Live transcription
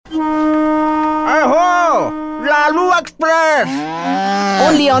Lalu express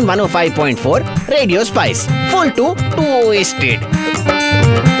Only on 105.4 Radio Spice. Full to twisted.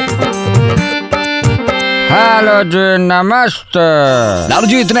 Hello जी, नमस्ते। लालू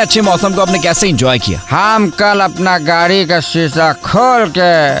जी, इतने अच्छे मौसम को आपने कैसे एंजॉय किया? हम कल अपना गाड़ी का शीशा खोल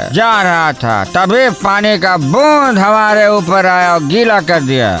के जा रहा था, तभी पानी का बूंद हमारे ऊपर आया और गीला कर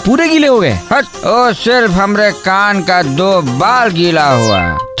दिया। पूरे गीले हो गए? वो सिर्फ हमरे कान का 2 बाल गीला हुआ।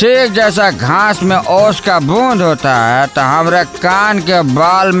 ठीक जैसा घास में ओस का बूंद होता है, तो हमरे कान के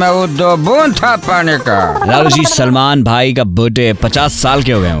बाल में वो 2 बूंद था पानी का। लालू जी, सलमान भाई का बर्थडे 50 साल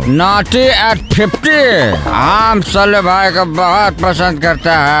के हो गए हो। Naughty eight 50। हम सल्लू भाई को बहुत पसंद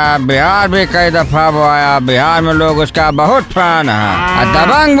करता है। बिहार भी कई दफा वो आया। बिहार में लोग उसका बहुत फैन है।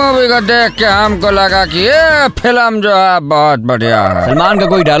 दबंग मूवी को देख के हमको लगा कि ये फिल्म जो है बहुत बढ़िया है। सलमान का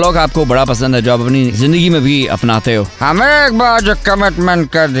कोई डायलॉग आपको बड़ा पसंद है जो आप अपनी जिंदगी में भी अपनाते हो? हम एक बार जो कमिटमेंट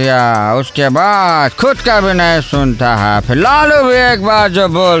कर दिया, उसके बाद खुद का भी नहीं सुनता है। फिर लालू भी एक बार जो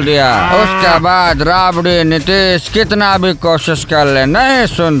बोल दिया, उसके बाद राबड़ी नीतीश कितना भी कोशिश कर ले नहीं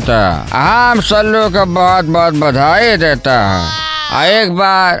सुनता। हम सल्लू को बहुत बहुत बधाई देता है। एक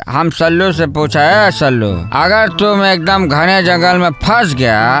बार हम सल्लू से पूछा, है सल्लू, अगर तुम एकदम घने जंगल में फंस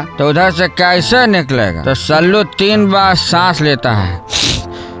गया तो उधर से कैसे निकलेगा? तो सल्लू 3 बार सांस लेता है।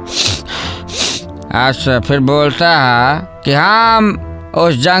 अच्छा, फिर बोलता है कि हम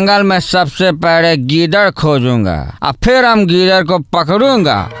उस जंगल में सबसे पहले गीदड़ खोजूंगा और फिर हम गीदड़ को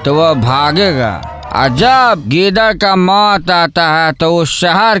पकड़ूंगा तो वो भागेगा, और जब गीदड़ का मौत आता है तो वो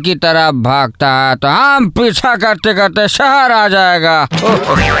शहर की तरफ भागता है, तो हम पीछा करते करते शहर आ जाएगा।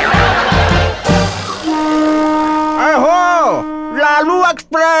 Lalu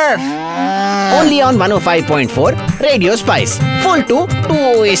express Only on 105.4 Radio Spice. Full to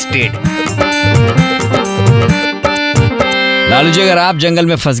twisted. Lalu ji, अगर आप जंगल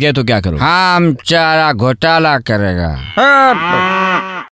में फंस गए तो क्या करोगे? हम चारा घोटाला करेगा।